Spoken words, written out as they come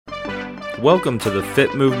Welcome to the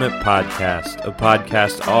Fit Movement Podcast, a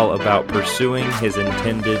podcast all about pursuing his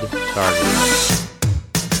intended target.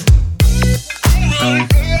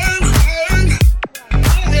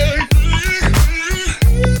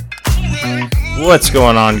 What's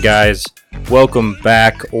going on, guys? Welcome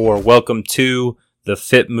back, or welcome to the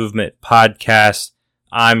Fit Movement Podcast.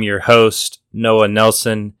 I'm your host, Noah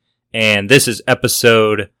Nelson, and this is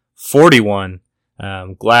episode 41.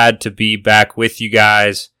 I'm glad to be back with you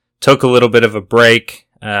guys. Took a little bit of a break.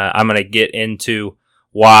 I'm going to get into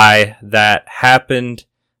why that happened.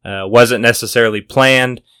 Wasn't necessarily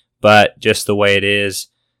planned, but just the way it is.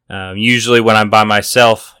 Usually when I'm by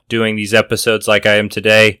myself doing these episodes like I am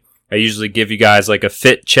today, I usually give you guys like a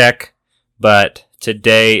fit check, but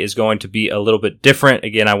today is going to be a little bit different.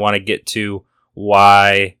 Again, I want to get to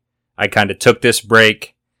why I kind of took this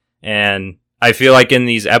break, and I feel like in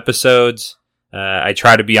these episodes, I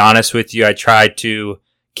try to be honest with you. I try to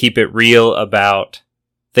keep it real about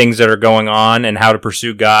things that are going on and how to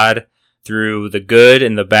pursue God through the good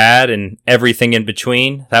and the bad and everything in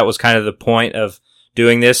between. That was kind of the point of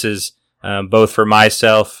doing this, is both for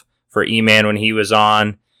myself, for E-Man when he was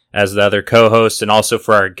on as the other co-host, and also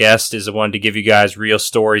for our guest, is I wanted to give you guys real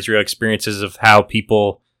stories, real experiences of how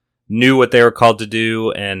people knew what they were called to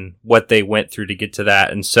do and what they went through to get to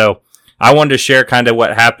that. And so I wanted to share kind of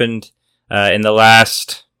what happened in the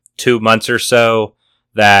last 2 months or so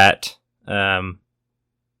that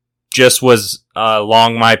just was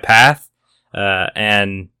along my path,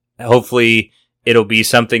 and hopefully it'll be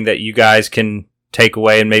something that you guys can take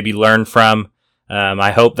away and maybe learn from.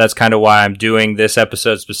 I hope that's kind of why I'm doing this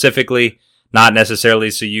episode specifically, not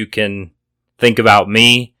necessarily so you can think about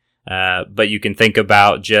me, but you can think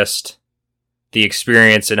about just the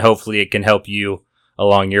experience, and hopefully it can help you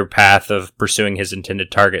along your path of pursuing his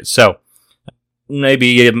intended target. So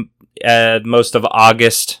maybe most of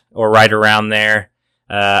August or right around there,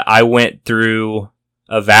 I went through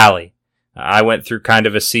a valley. I went through kind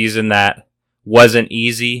of a season that wasn't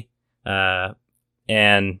easy,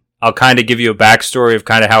 and I'll kind of give you a backstory of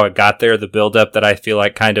kind of how it got there, the buildup that I feel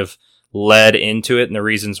like kind of led into it and the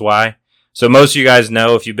reasons why. So most of you guys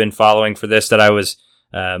know, if you've been following for this, that I was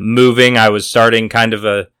moving. I was starting kind of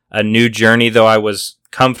a new journey, though I was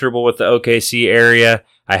comfortable with the OKC area.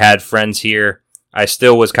 I had friends here. I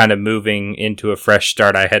still was kind of moving into a fresh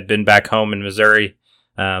start. I had been back home in Missouri,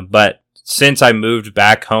 but since I moved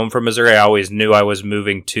back home from Missouri, I always knew I was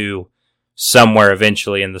moving to somewhere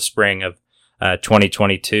eventually in the spring of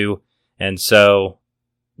 2022. And so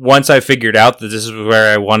once I figured out that this is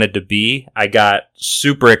where I wanted to be, I got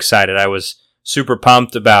super excited. I was super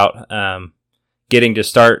pumped about getting to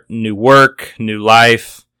start new work, new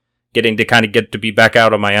life, getting to kind of get to be back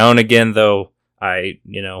out on my own again, though I,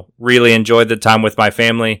 really enjoyed the time with my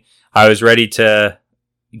family. I was ready to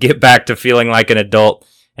get back to feeling like an adult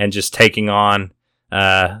and just taking on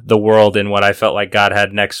the world and what I felt like God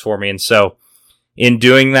had next for me. And so in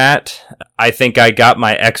doing that, I think I got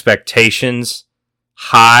my expectations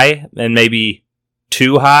high, and maybe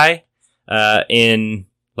too high, in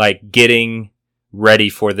like getting ready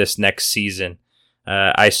for this next season.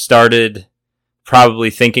 I started probably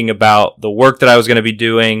thinking about the work that I was going to be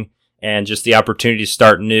doing and just the opportunity to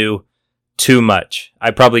start new too much. I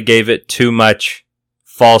probably gave it too much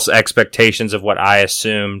false expectations of what I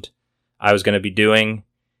assumed I was going to be doing.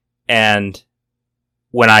 And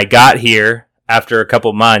when I got here, after a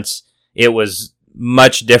couple months, it was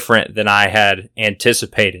much different than I had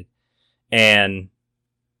anticipated. And,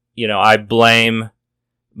 I blame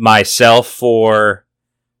myself for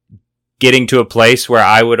getting to a place where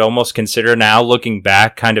I would almost consider now, looking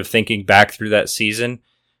back, kind of thinking back through that season,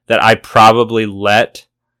 that I probably let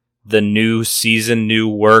the new season, new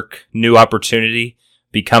work, new opportunity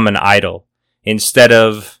become an idol, instead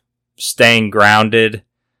of staying grounded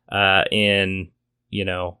in,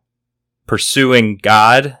 pursuing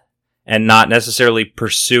God and not necessarily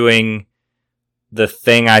pursuing the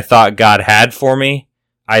thing I thought God had for me.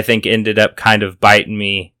 I think ended up kind of biting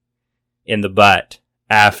me in the butt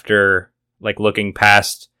after looking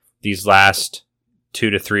past these last 2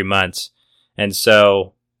 to 3 months. And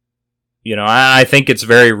so, I think it's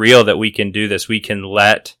very real that we can do this. We can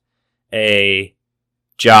let a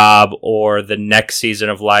job or the next season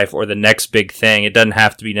of life or the next big thing, it doesn't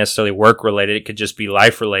have to be necessarily work related, it could just be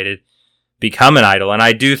life related, become an idol. And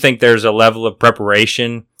I do think there's a level of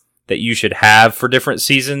preparation that you should have for different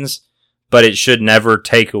seasons, but it should never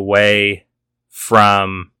take away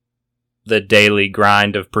from the daily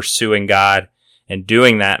grind of pursuing God and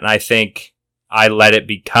doing that. And I think I let it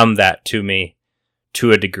become that to me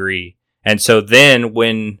to a degree. And so then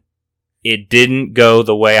when it didn't go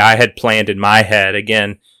the way I had planned in my head,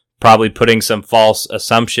 again, probably putting some false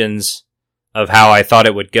assumptions of how I thought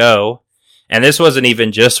it would go. And this wasn't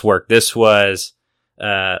even just work. This was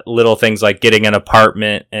little things like getting an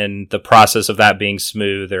apartment and the process of that being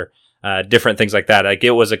smooth, or different things like that. Like,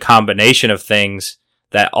 it was a combination of things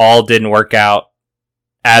that all didn't work out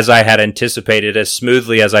as I had anticipated, as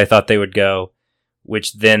smoothly as I thought they would go,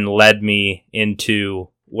 which then led me into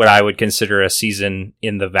what I would consider a season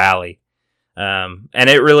in the valley. And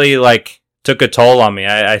it really took a toll on me.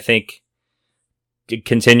 I think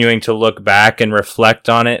continuing to look back and reflect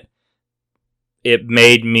on it, it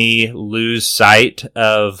made me lose sight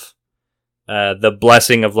of the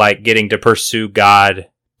blessing of getting to pursue God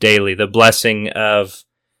daily, the blessing of,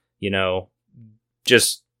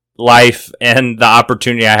 just life and the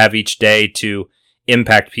opportunity I have each day to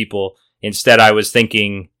impact people. Instead, I was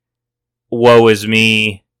thinking, woe is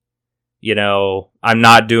me. I'm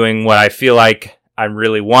not doing what I feel like I'm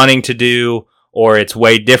really wanting to do, or it's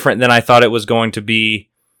way different than I thought it was going to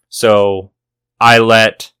be. So I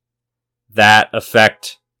let that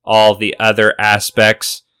affect all the other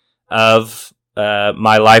aspects of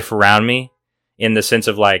my life around me, in the sense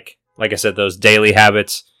of like I said, those daily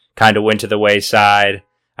habits kind of went to the wayside.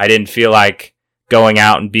 I didn't feel like going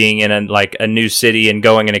out and being in a new city and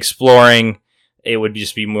going and exploring. It would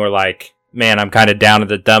just be more like, man, I'm kind of down in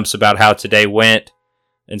the dumps about how today went.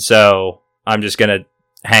 And so I'm just going to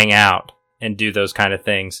hang out and do those kind of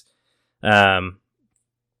things. That's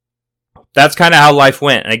kind of how life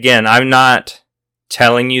went. Again, I'm not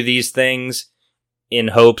telling you these things in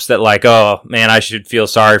hopes that oh man, I should feel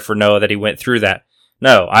sorry for Noah that he went through that.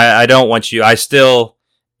 No, I don't want you. I still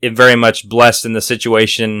am very much blessed in the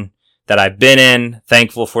situation that I've been in,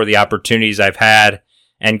 thankful for the opportunities I've had,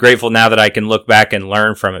 and grateful now that I can look back and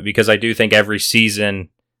learn from it, because I do think every season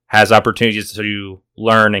has opportunities to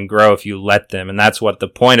learn and grow if you let them. And that's what the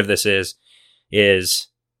point of this is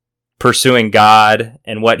pursuing God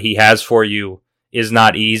and what he has for you is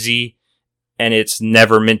not easy. And it's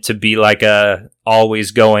never meant to be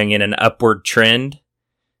always going in an upward trend.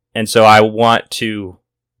 And so I want to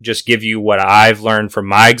just give you what I've learned from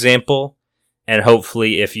my example. And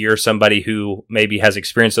hopefully if you're somebody who maybe has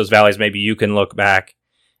experienced those valleys, maybe you can look back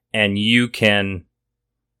and you can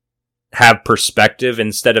have perspective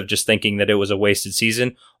instead of just thinking that it was a wasted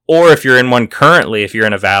season. Or if you're in one currently, if you're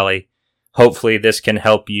in a valley, hopefully this can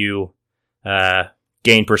help you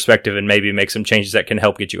gain perspective and maybe make some changes that can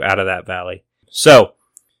help get you out of that valley. So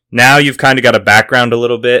now you've kind of got a background a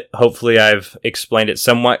little bit. Hopefully I've explained it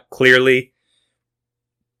somewhat clearly.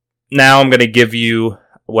 Now I'm going to give you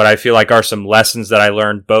what I feel like are some lessons that I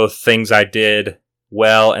learned, both things I did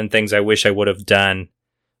well and things I wish I would have done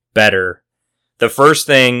better. The first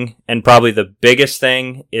thing, and probably the biggest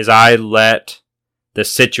thing, is I let the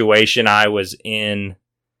situation I was in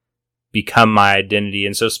become my identity.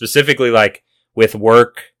 And so specifically with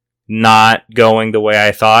work not going the way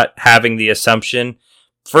I thought, having the assumption,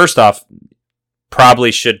 first off,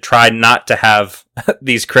 probably should try not to have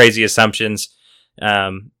these crazy assumptions.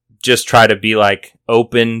 Just try to be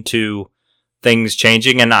open to things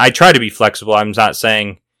changing. And I try to be flexible. I'm not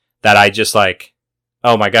saying that I just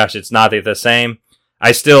oh my gosh, it's not the same.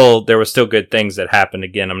 There was still good things that happened.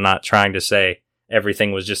 Again, I'm not trying to say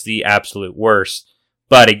everything was just the absolute worst.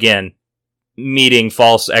 But again, meeting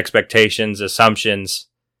false expectations, assumptions,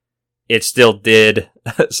 it still did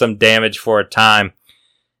some damage for a time.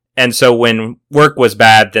 And so when work was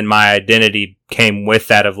bad, then my identity came with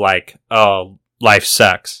that of oh, life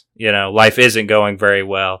sucks. Life isn't going very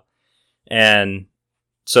well. And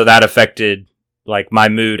so that affected my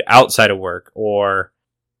mood outside of work, or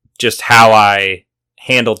just how I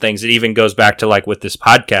handled things. It even goes back to with this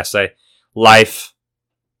podcast, life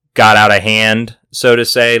got out of hand, so to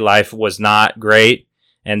say. Life was not great.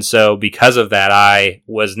 And so because of that, I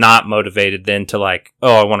was not motivated then to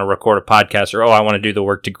oh, I want to record a podcast, or oh, I want to do the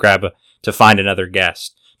work to find another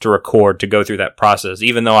guest, to record, to go through that process.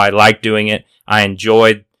 Even though I like doing it, I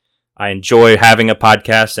enjoy having a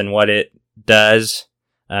podcast and what it does,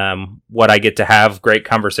 what I get to have great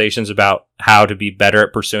conversations about how to be better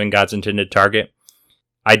at pursuing God's intended target.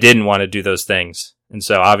 I didn't want to do those things. And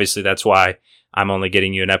so obviously that's why I'm only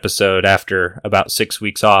getting you an episode after about 6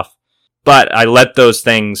 weeks off. But I let those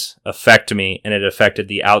things affect me, and it affected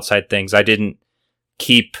the outside things. I didn't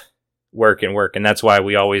keep work. And that's why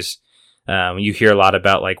we always, you hear a lot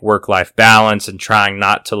about work-life balance and trying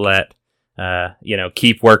not to let,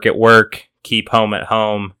 keep work at work, keep home at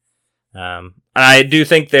home. I do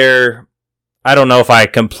think I don't know if I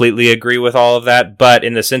completely agree with all of that, but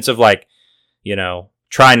in the sense of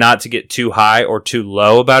try not to get too high or too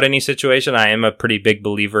low about any situation. I am a pretty big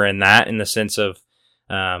believer in that, in the sense of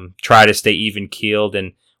try to stay even keeled.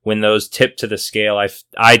 And when those tip to the scale,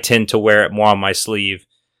 I tend to wear it more on my sleeve,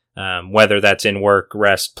 whether that's in work,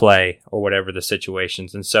 rest, play, or whatever the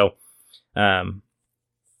situations. And so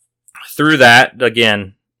through that,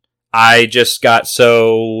 again, I just got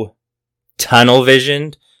so tunnel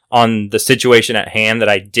visioned on the situation at hand that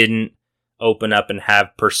I didn't open up and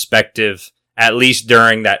have perspective, at least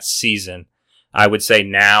during that season. I would say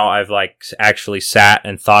now I've like actually sat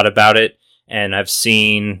and thought about it, and I've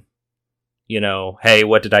seen, hey,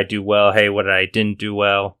 what did I do well? Hey, what did I didn't do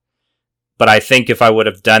well? But I think if I would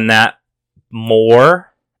have done that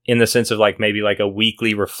more, in the sense of like maybe like a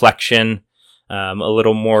weekly reflection, a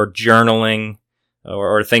little more journaling,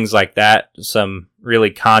 or things like that, some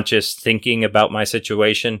really conscious thinking about my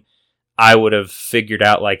situation, I would have figured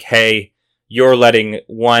out like, hey, you're letting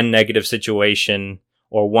one negative situation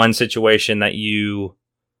or one situation that you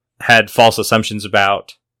had false assumptions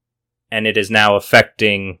about, and it is now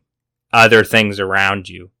affecting other things around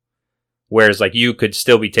you. Whereas like you could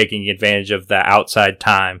still be taking advantage of the outside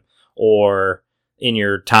time or in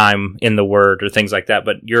your time in the Word or things like that,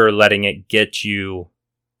 but you're letting it get you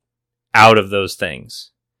out of those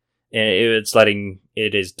things. And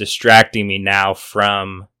it is distracting me now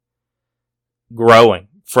from growing,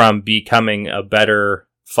 from becoming a better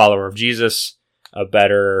follower of Jesus, a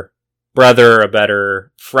better brother, a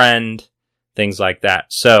better friend, things like that.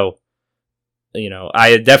 So,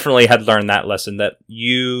 I definitely had learned that lesson, that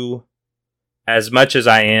you, as much as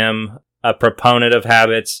I am a proponent of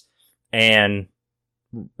habits and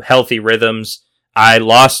healthy rhythms, I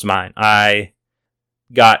lost mine. I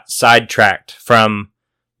got sidetracked from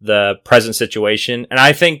the present situation. And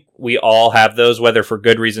I think we all have those, whether for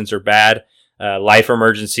good reasons or bad, life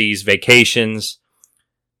emergencies, vacations.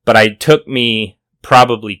 But it took me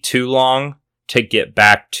probably too long to get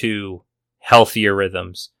back to healthier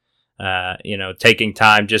rhythms. Taking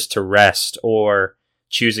time just to rest, or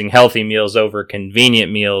choosing healthy meals over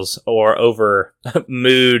convenient meals, or over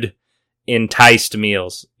mood enticed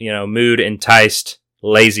meals, mood enticed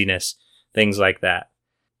laziness, things like that.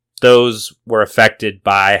 Those were affected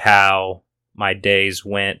by how my days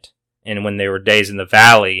went. And when they were days in the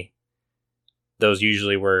valley, those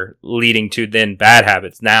usually were leading to then bad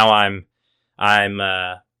habits. Now I'm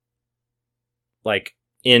like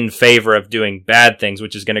in favor of doing bad things,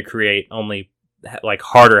 which is going to create only like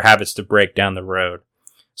harder habits to break down the road.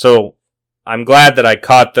 So I'm glad that I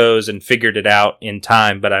caught those and figured it out in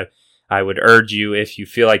time. But I would urge you, if you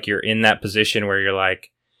feel like you're in that position where you're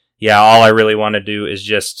like, yeah, all I really want to do is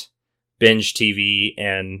just binge TV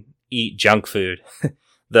and eat junk food.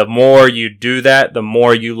 The more you do that, the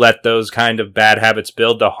more you let those kind of bad habits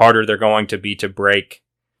build, the harder they're going to be to break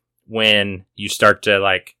when you start to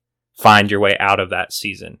like find your way out of that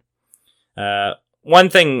season. One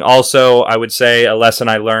thing also, I would say, a lesson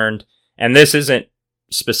I learned, and this isn't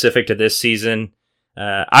specific to this season.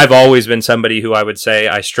 I've always been somebody who I would say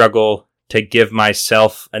I struggle to give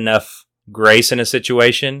myself enough grace in a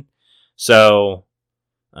situation. So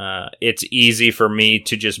it's easy for me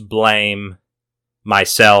to just blame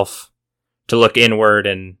myself, to look inward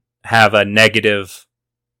and have a negative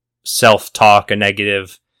self-talk, a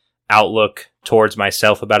negative outlook towards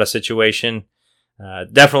myself about a situation.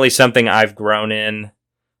 Definitely something I've grown in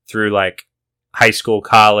through like high school,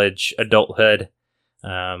 college, adulthood.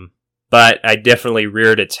 But I definitely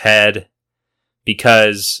reared its head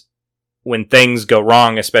because when things go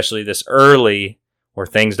wrong, especially this early, or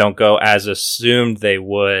things don't go as assumed they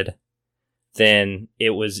would, then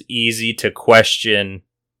it was easy to question,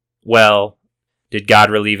 well, did God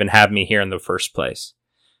really even have me here in the first place?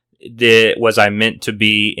 Was I meant to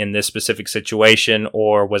be in this specific situation,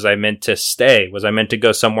 or was I meant to stay? Was I meant to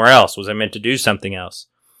go somewhere else? Was I meant to do something else?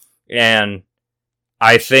 And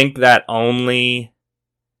I think that only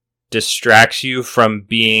distracts you from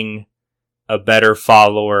being a better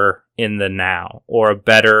follower in the now, or a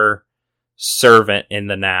better servant in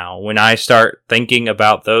the now. When I start thinking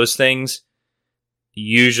about those things,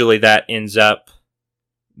 usually that ends up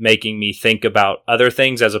making me think about other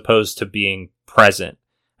things as opposed to being present,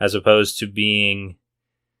 as opposed to being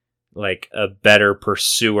like a better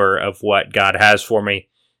pursuer of what God has for me.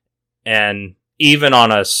 And even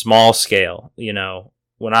on a small scale,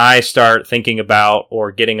 when I start thinking about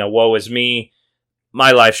or getting a woe is me,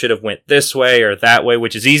 my life should have went this way or that way,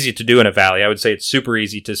 which is easy to do in a valley. I would say it's super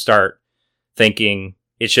easy to start thinking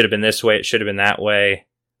it should have been this way, it should have been that way,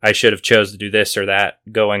 I should have chose to do this or that,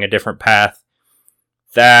 going a different path.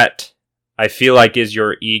 That, I feel like, is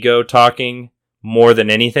your ego talking more than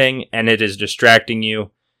anything, and it is distracting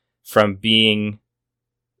you from being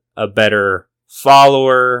a better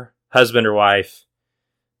follower, husband or wife,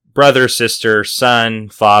 brother, sister, son,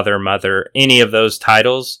 father, mother, any of those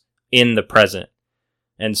titles in the present.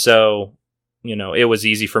 And so, it was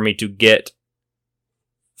easy for me to get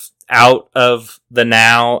out of the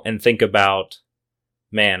now and think about,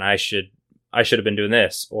 man, I should have been doing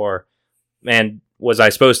this, or man, was I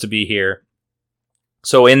supposed to be here?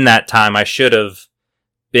 So in that time, I should have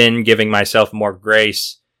been giving myself more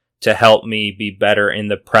grace to help me be better in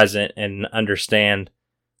the present and understand,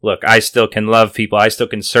 look, I still can love people. I still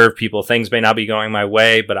can serve people. Things may not be going my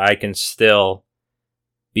way, but I can still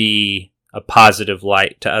be a positive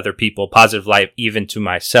light to other people, positive light even to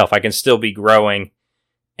myself. I can still be growing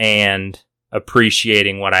and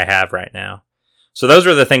appreciating what I have right now. So those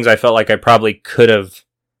were the things I felt like I probably could have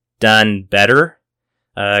done better,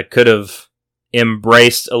 could have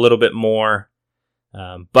embraced a little bit more,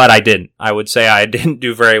 but I didn't. I would say I didn't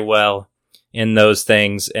do very well in those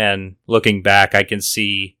things, and looking back, I can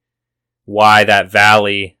see why that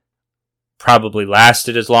valley probably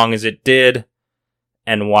lasted as long as it did,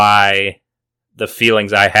 and why the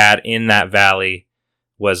feelings I had in that valley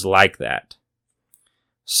was like that.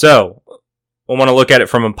 So, I want to look at it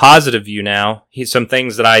from a positive view now. Some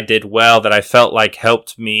things that I did well that I felt like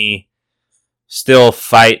helped me still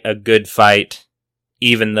fight a good fight,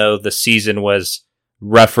 even though the season was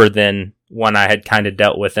rougher than one I had kind of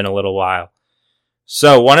dealt with in a little while.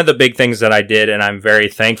 So one of the big things that I did, and I'm very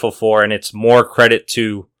thankful for, and it's more credit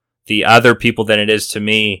to the other people than it is to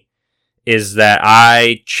me, is that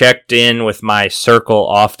I checked in with my circle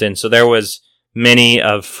often. So there was many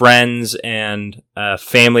of friends and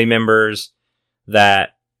family members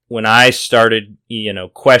that when I started,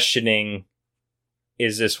 questioning,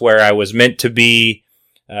 is this where I was meant to be?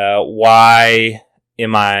 Why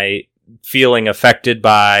am I feeling affected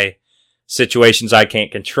by situations I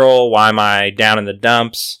can't control? Why am I down in the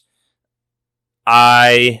dumps?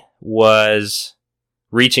 I was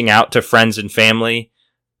reaching out to friends and family,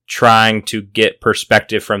 trying to get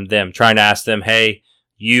perspective from them, trying to ask them, hey,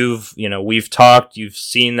 we've talked, you've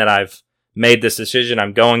seen that I've made this decision,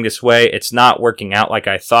 I'm going this way, it's not working out like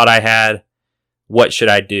I thought I had. What should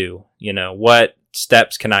I do? What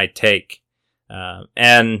steps can I take?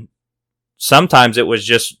 And sometimes it was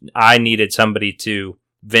just, I needed somebody to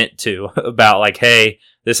vent to about like, hey,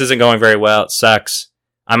 this isn't going very well. It sucks.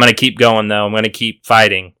 I'm going to keep going though. I'm going to keep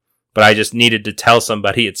fighting, but I just needed to tell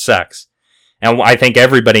somebody it sucks. And I think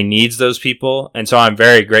everybody needs those people. And so I'm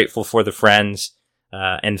very grateful for the friends,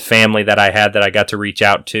 and family that I had that I got to reach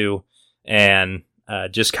out to, and,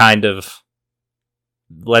 just kind of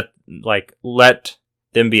let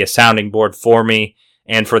them be a sounding board for me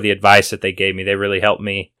and for the advice that they gave me. They really helped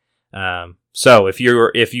me. So if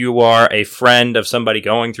you are a friend of somebody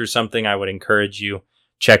going through something, I would encourage you,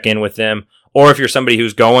 check in with them. Or if you're somebody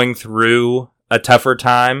who's going through a tougher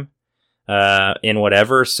time, in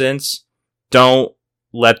whatever sense, don't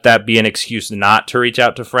let that be an excuse not to reach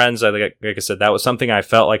out to friends. Like I said, that was something I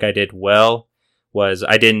felt like I did well, was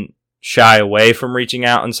I didn't shy away from reaching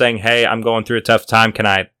out and saying, hey, I'm going through a tough time. Can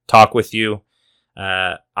I talk with you?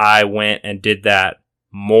 I went and did that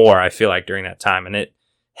more, I feel like, during that time. And it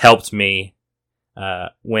helped me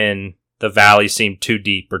when the valley seemed too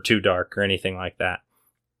deep or too dark or anything like that.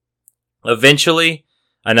 Eventually,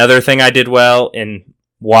 another thing I did well, and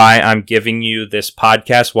why I'm giving you this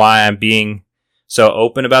podcast, why I'm being so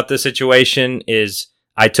open about this situation, is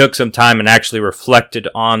I took some time and actually reflected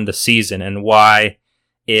on the season and why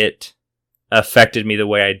it affected me the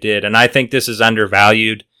way I did. And I think this is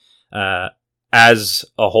undervalued as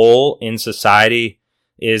a whole in society,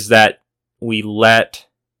 is that we let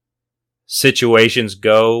situations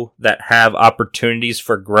go that have opportunities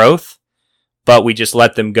for growth, but we just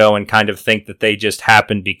let them go and kind of think that they just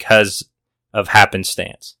happened because of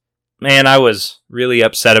happenstance. Man, I was really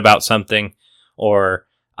upset about something, or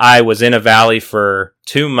I was in a valley for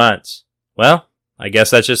 2 months. Well, I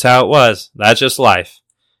guess that's just how it was. That's just life,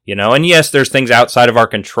 And yes, there's things outside of our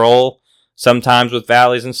control sometimes with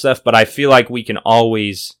valleys and stuff, but I feel like we can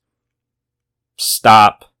always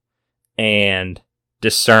stop and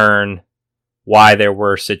discern why there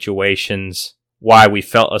were situations, why we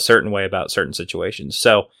felt a certain way about certain situations.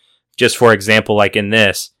 So, just for example, like in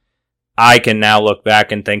this, I can now look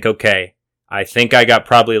back and think, okay, I think I got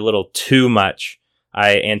probably a little too much.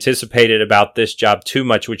 I anticipated about this job too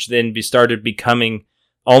much, which then started becoming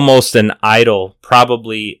almost an idol,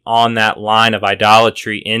 probably on that line of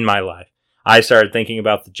idolatry in my life. I started thinking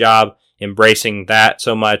about the job, embracing that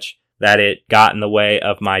so much that it got in the way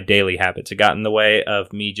of my daily habits. It got in the way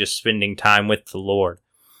of me just spending time with the Lord.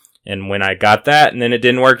 And when I got that and then it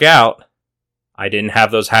didn't work out, I didn't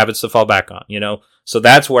have those habits to fall back on, So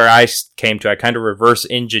that's where I came to. I kind of reverse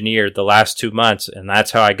engineered the last 2 months, and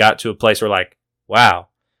that's how I got to a place where like, wow,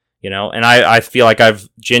 and I feel like I've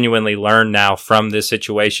genuinely learned now from this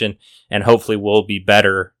situation, and hopefully will be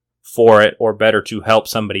better for it or better to help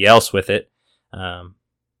somebody else with it.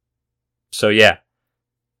 So yeah,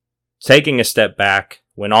 taking a step back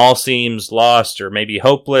when all seems lost or maybe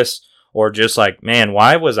hopeless, or just like, man,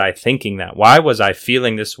 why was I thinking that? Why was I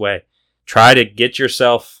feeling this way? Try to get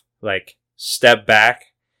yourself like step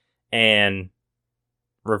back and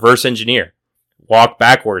reverse engineer. Walk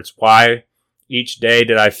backwards. Why each day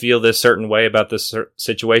did I feel this certain way about this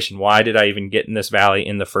situation? Why did I even get in this valley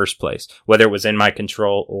in the first place? Whether it was in my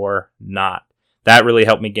control or not. That really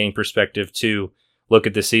helped me gain perspective to look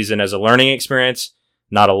at the season as a learning experience,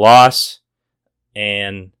 not a loss,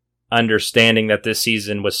 and understanding that this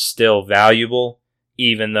season was still valuable,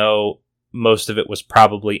 even though most of it was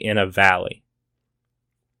probably in a valley.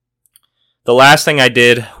 The last thing I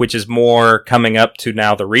did, which is more coming up to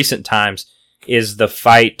now the recent times, is the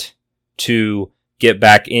fight to get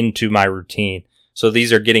back into my routine. So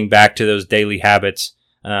these are getting back to those daily habits,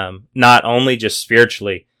 not only just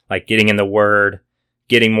spiritually, like getting in the Word,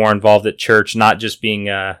 getting more involved at church, not just being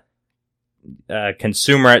a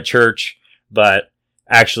consumer at church, but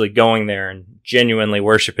actually going there and genuinely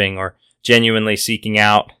worshiping or genuinely seeking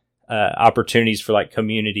out opportunities for like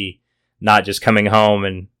community, not just coming home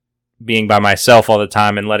and being by myself all the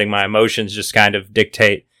time and letting my emotions just kind of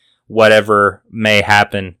dictate whatever may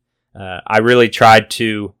happen. I really tried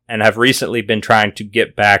to, and have recently been trying to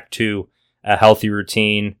get back to a healthy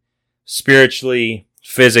routine, spiritually,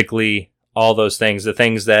 physically, all those things, the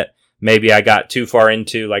things that maybe I got too far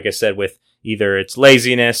into, like I said, with either it's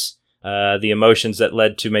laziness, the emotions that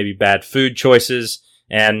led to maybe bad food choices.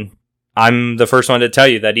 And I'm the first one to tell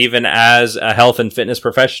you that even as a health and fitness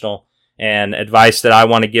professional, and advice that I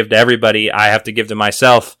want to give to everybody, I have to give to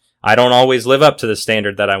myself. I don't always live up to the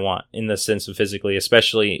standard that I want in the sense of physically,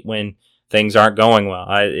 especially when things aren't going well.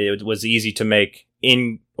 It was easy to make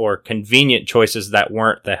or convenient choices that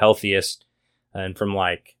weren't the healthiest, and from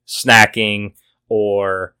like snacking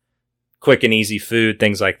or quick and easy food,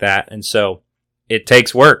 things like that. And so it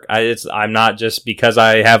takes work. I'm not just because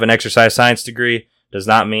I have an exercise science degree does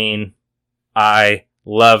not mean I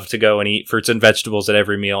love to go and eat fruits and vegetables at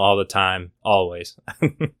every meal all the time, always.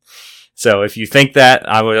 So if you think that,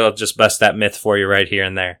 I will just bust that myth for you right here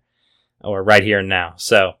and there, or right here and now.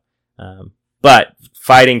 So, but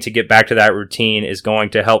fighting to get back to that routine is going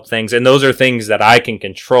to help things. And those are things that I can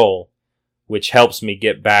control, which helps me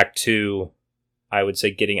get back to, I would say,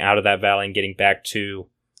 getting out of that valley and getting back to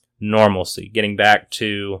normalcy, getting back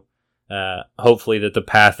to, hopefully that the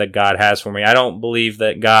path that God has for me. I don't believe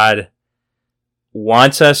that God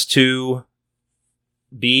wants us to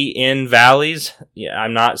be in valleys. Yeah,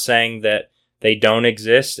 I'm not saying that they don't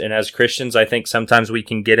exist. And as Christians, I think sometimes we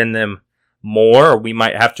can get in them more, or we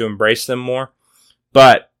might have to embrace them more.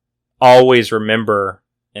 But always remember,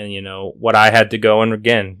 and what I had to go and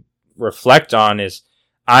again reflect on is,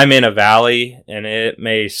 I'm in a valley and it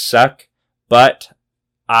may suck, but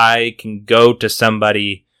I can go to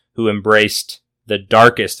somebody who embraced the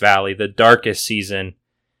darkest valley, the darkest season,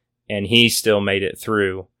 and he still made it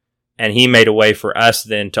through. And he made a way for us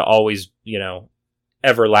then to always,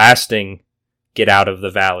 everlasting get out of the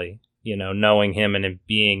valley, knowing him and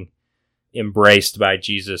being embraced by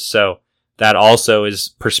Jesus. So that also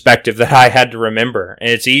is perspective that I had to remember. And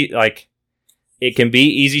it's it can be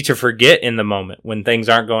easy to forget in the moment when things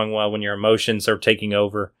aren't going well, when your emotions are taking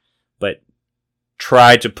over, but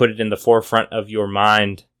try to put it in the forefront of your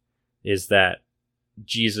mind is that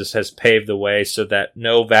Jesus has paved the way so that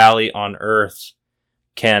no valley on earth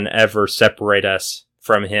can ever separate us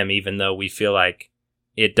from him, even though we feel like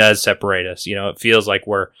it does separate us. It feels like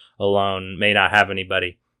we're alone, may not have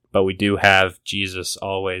anybody, but we do have Jesus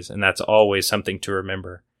always, and that's always something to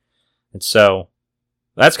remember. And so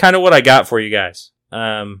that's kind of what I got for you guys.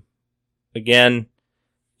 Again,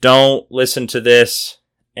 don't listen to this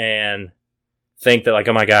and think that like,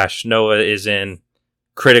 oh my gosh, Noah is in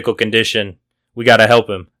critical condition. We got to help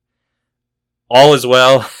him. All is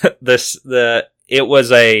well. It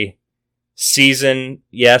was a season,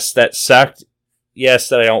 yes, that sucked. Yes,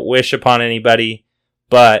 that I don't wish upon anybody,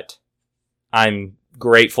 but I'm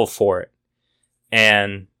grateful for it.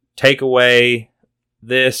 And take away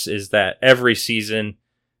this is that every season,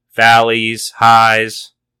 valleys,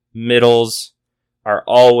 highs, middles are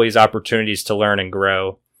always opportunities to learn and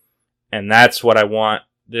grow. And that's what I want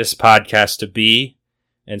this podcast to be.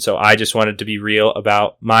 And so I just wanted to be real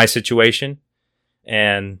about my situation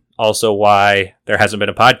and also why there hasn't been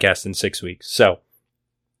a podcast in 6 weeks. So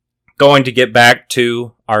going to get back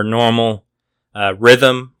to our normal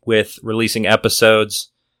rhythm with releasing episodes.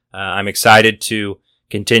 I'm excited to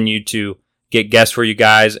continue to get guests for you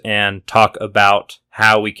guys and talk about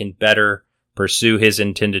how we can better pursue His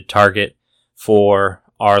intended target for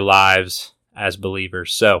our lives as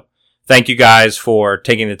believers. So thank you guys for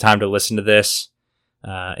taking the time to listen to this.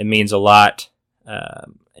 It means a lot.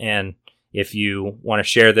 And if you want to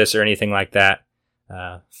share this or anything like that,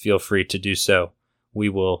 feel free to do so. We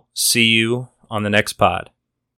will see you on the next pod.